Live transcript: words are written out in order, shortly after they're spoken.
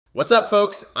What's up,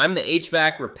 folks? I'm the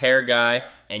HVAC repair guy,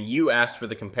 and you asked for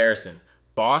the comparison.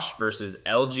 Bosch versus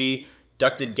LG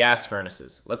ducted gas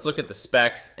furnaces. Let's look at the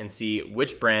specs and see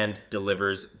which brand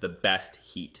delivers the best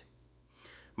heat.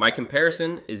 My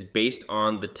comparison is based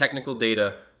on the technical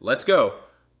data. Let's go!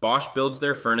 Bosch builds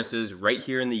their furnaces right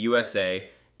here in the USA,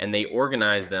 and they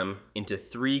organize them into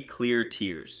 3 clear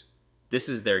tiers. This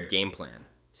is their game plan,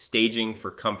 staging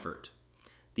for comfort.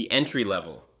 The entry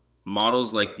level,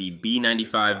 models like the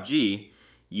B95G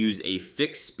use a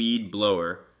fixed speed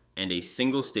blower and a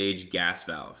single stage gas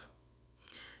valve.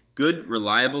 Good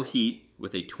reliable heat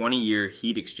with a 20-year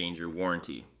heat exchanger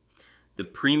warranty. The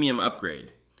premium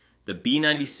upgrade, the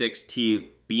B96T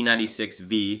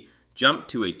B96V jumped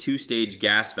to a 2-stage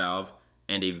gas valve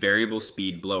and a variable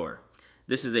speed blower.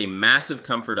 This is a massive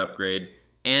comfort upgrade,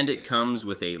 and it comes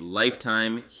with a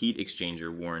lifetime heat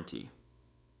exchanger warranty.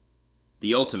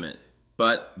 The ultimate,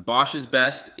 but Bosch's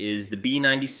best, is the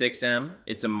B96M.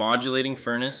 It's a modulating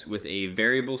furnace with a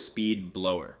variable speed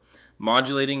blower.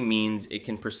 Modulating means it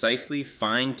can precisely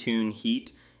fine-tune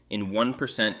heat in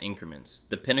 1% increments,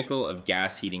 the pinnacle of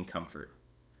gas heating comfort.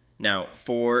 Now,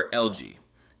 for LG.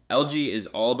 LG is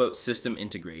all about system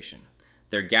integration.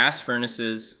 Their gas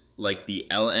furnaces, like the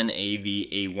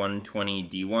LNAV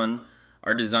A120D1,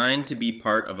 are designed to be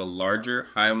part of a larger,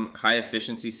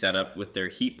 high-efficiency setup with their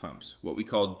heat pumps, what we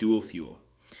call dual fuel.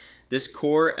 This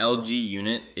core LG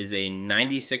unit is a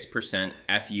 96%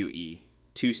 FUE,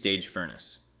 2-stage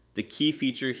furnace. The key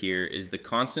feature here is the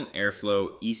constant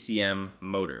airflow ECM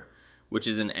motor, which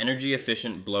is an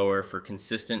energy-efficient blower for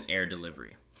consistent air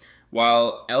delivery.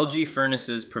 While LG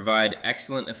furnaces provide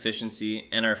excellent efficiency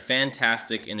and are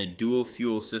fantastic in a dual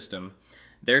fuel system,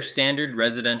 their standard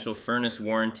residential furnace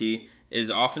warranty is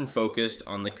often focused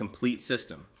on the complete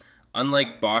system,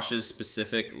 unlike Bosch's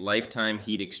specific lifetime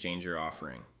heat exchanger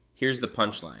offering. Here's the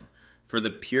punchline. For the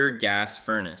pure gas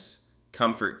furnace,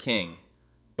 Comfort King,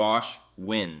 Bosch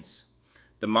wins.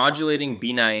 The modulating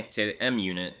B96M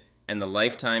unit and the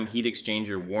lifetime heat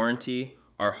exchanger warranty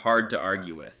are hard to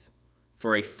argue with.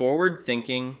 For a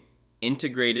forward-thinking,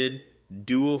 integrated,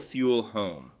 dual-fuel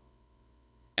home,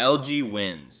 LG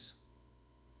wins.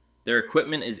 Their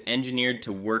equipment is engineered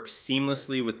to work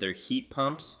seamlessly with their heat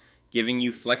pumps, giving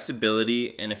you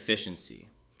flexibility and efficiency.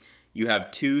 You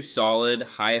have 2 solid,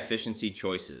 high-efficiency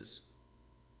choices.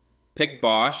 Pick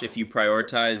Bosch if you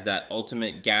prioritize that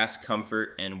ultimate gas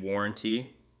comfort and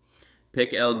warranty.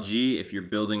 Pick LG if you're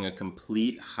building a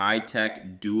complete,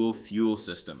 high-tech, dual-fuel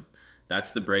system.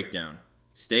 That's the breakdown.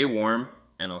 Stay warm,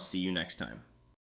 and I'll see you next time.